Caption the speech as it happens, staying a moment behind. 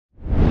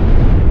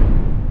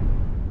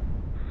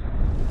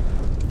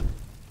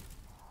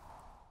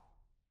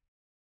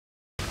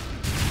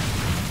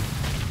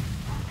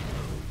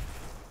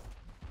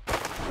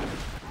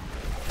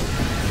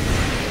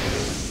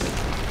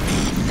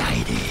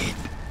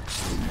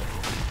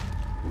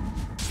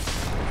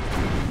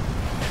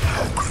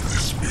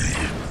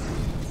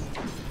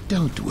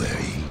Don't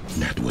worry,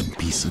 not one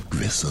piece of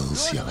gristle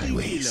shall I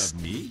waste.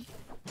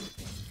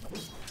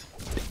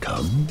 It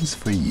comes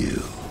for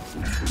you.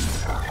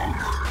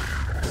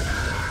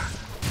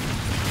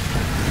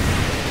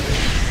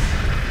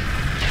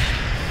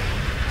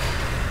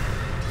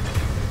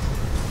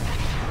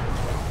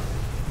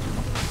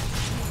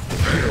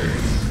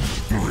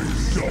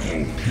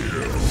 Double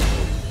kill.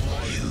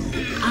 You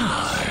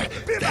are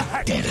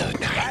the dead of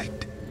night.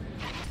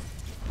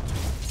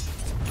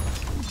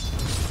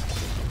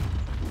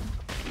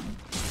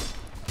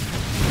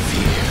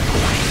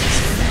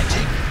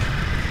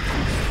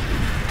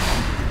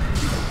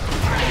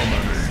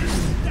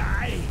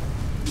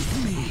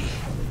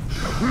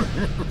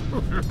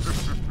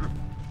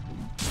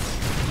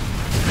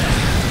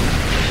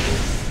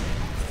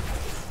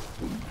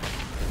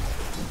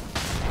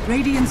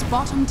 Radiant's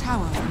bottom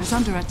tower is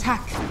under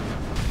attack.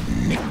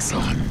 Nix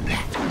on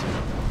that.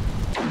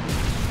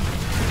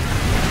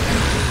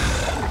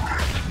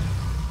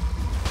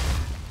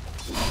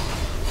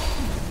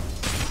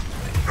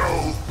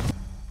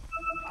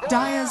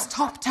 Dire's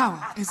top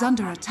tower is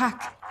under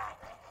attack.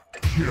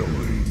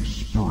 Killing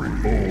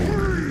spree.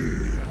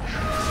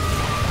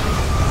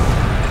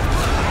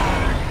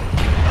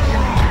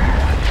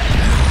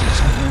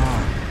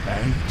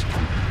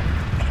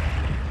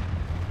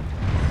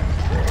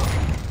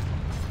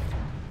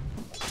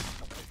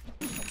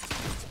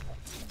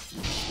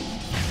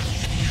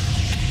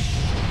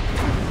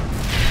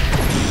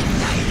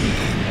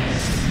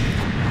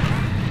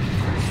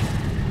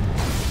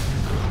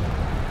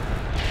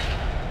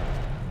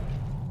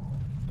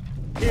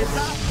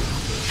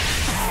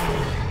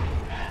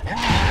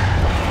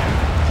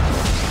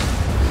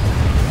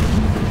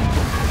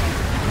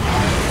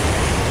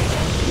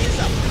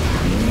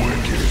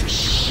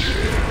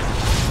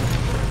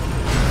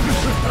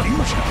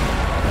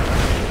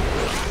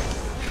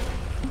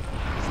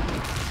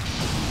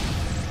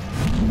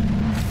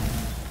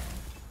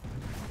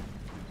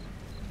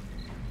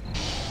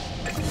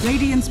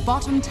 Radiant's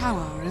bottom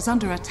tower is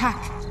under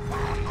attack.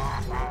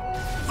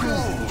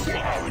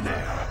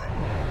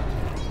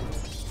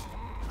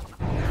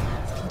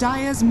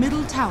 Dire's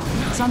middle tower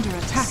is under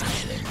attack.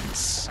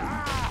 Silence.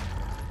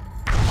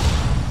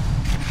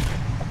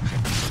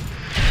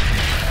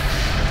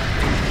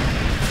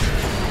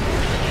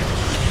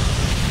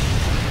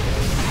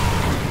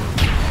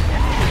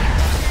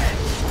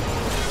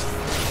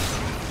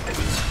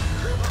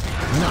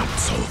 Not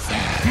so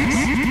fast.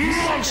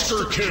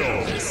 Monster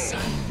kill! The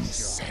sun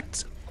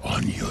sets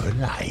on your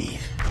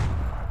life.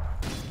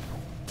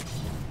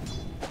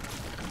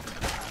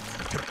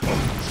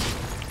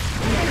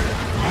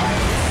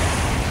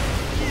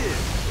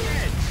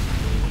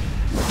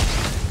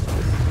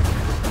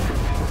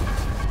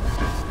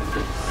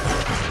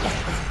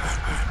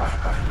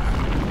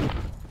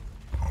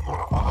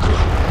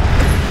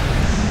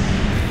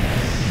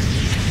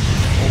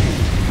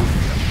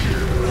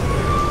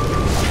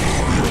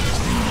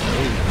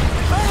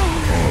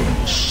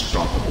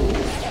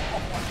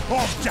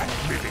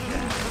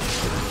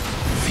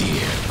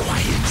 Fear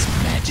quiets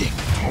magic.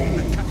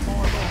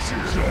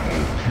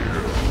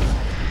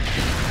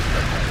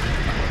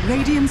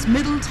 Radiant's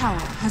middle tower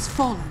has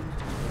fallen.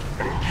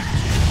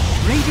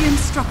 Radiant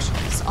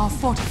structures are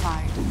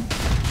fortified.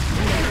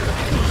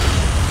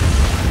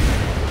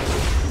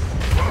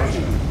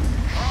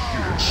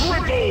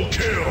 Triple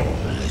kill!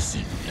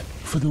 Listen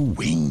for the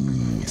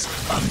wings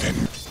of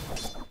the...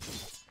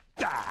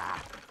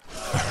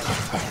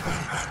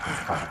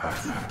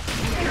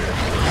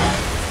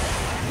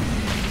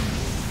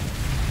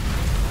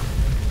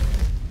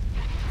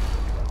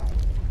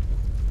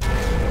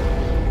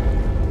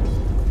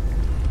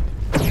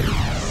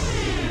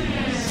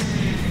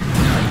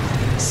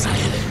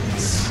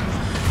 Silence.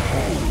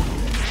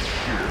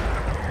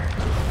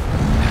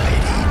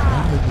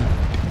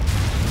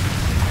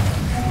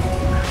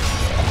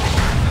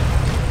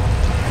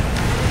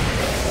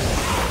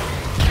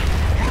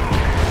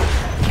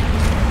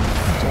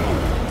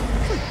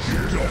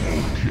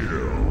 Double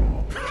kill!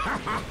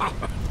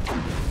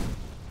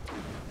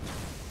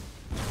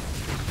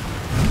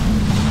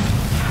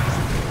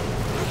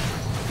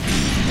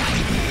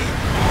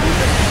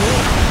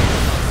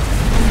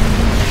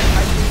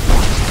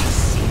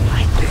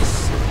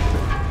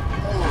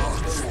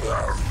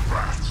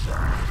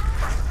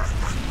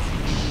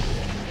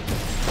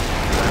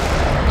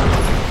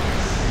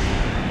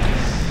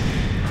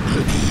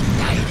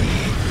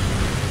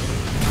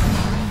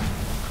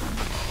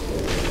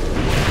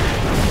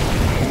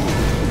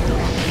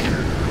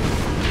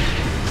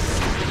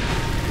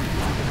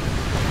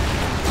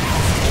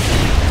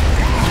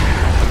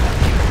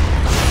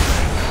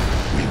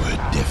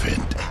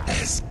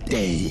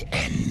 Day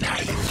and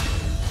night.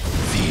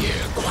 Fear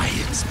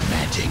quiets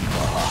magic.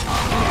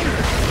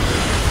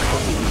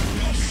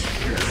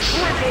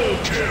 Triple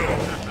kill!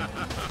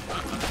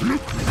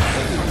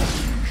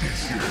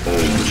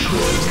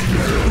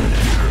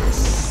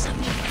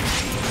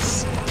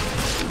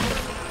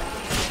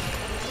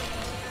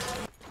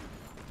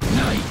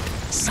 Night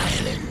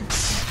silence.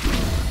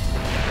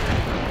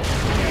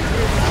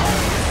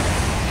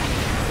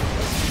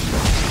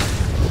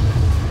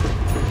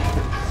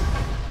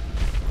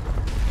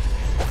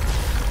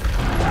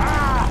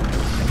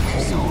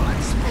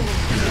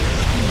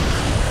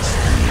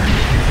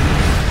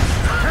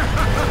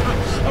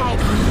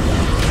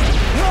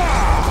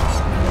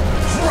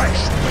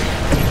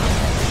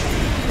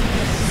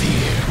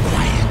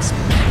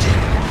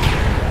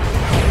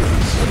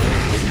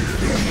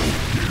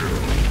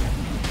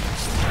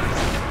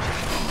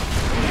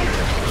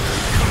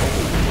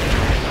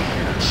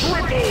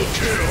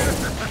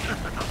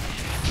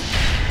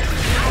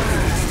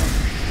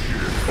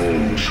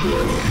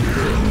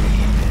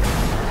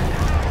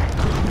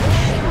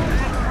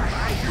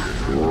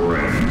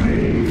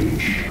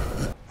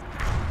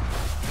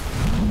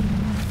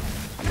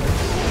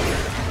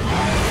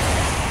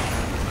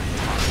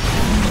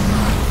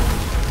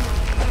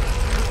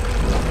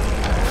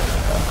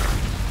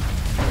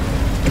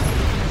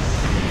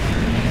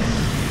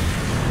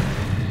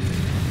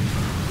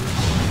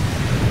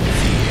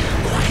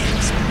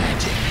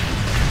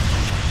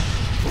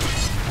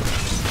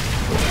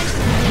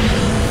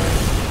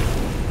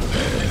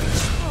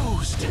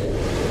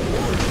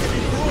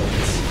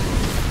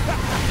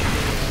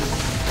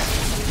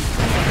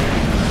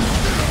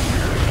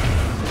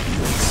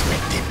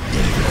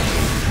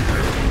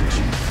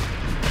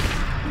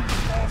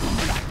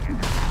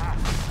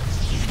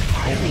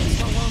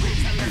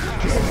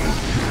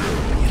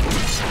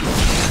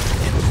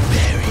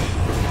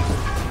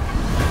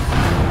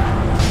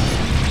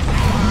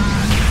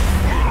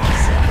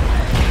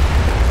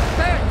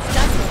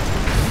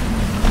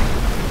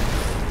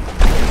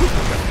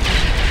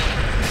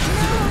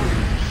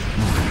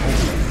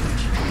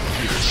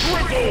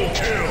 Triple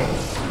kill!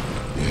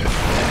 Their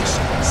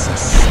passion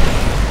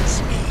sustains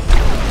me.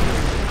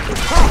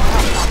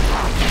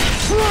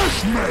 Fresh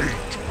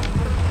mate!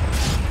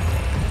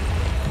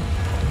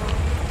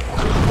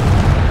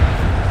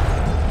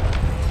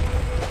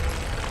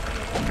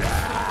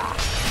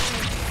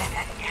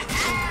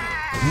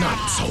 Not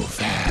so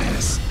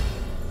fast.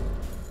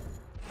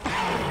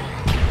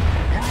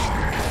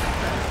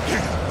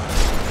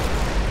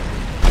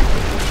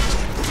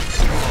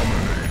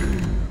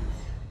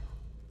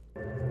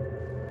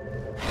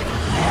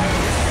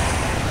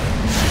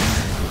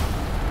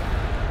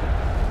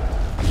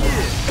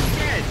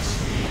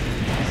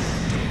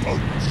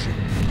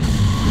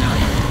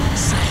 Night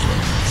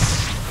silence.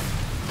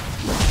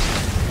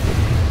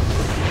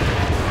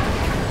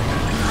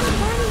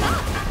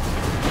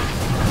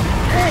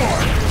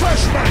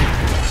 Fresh mate!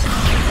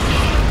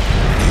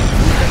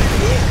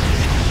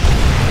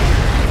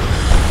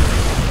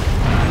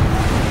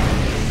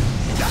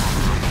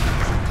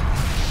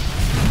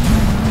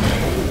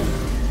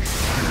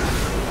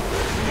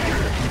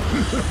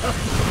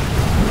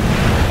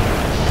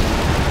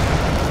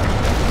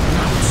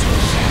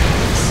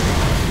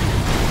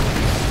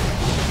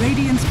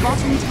 Radiant's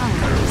bottom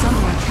tower is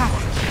under attack.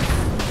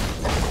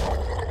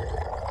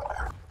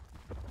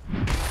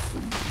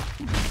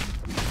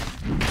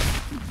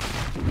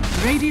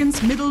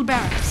 Radiant's middle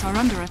barracks are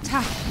under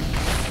attack.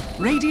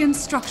 Radiant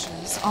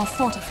structures are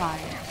fortified.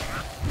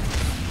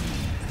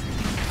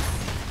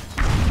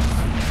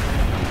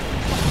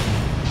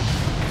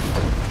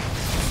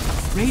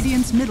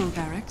 Radiant's middle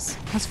barracks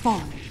has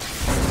fallen.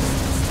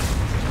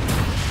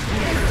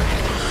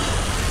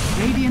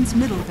 Radiant's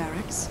middle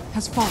barracks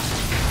has fallen.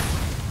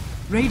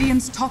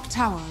 Radiant's top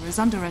tower is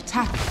under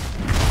attack.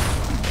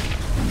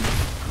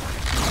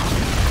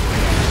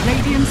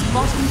 Radiant's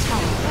bottom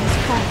tower has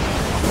fallen.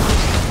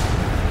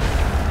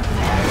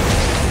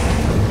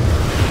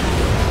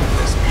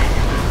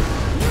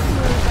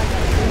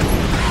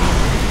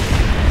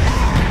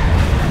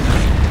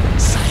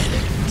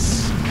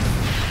 Silence.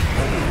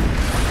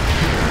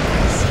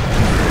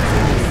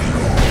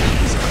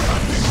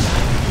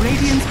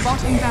 Radiant's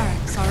bottom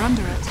barracks are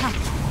under attack.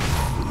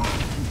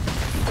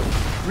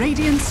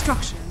 Radiant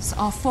structures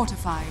are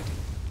fortified.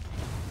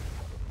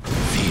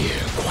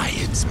 Fear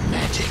quiets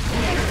magic.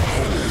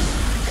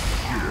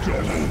 They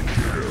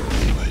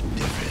were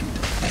different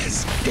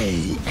as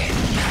day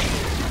and night.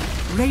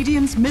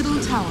 Radiant's middle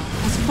tower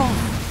has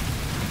fallen.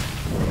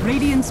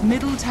 Radiant's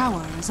middle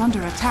tower is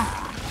under attack.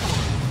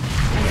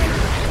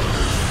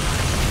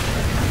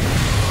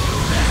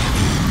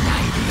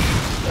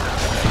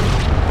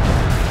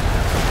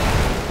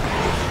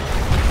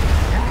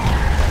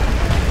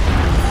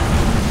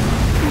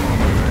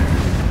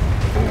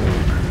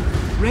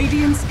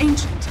 Radiant's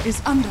Ancient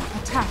is under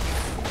attack.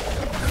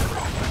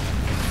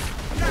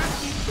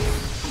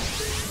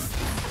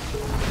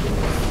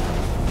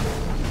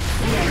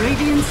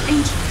 Radiant's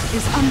Ancient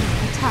is under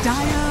attack.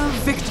 Dire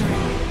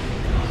victory.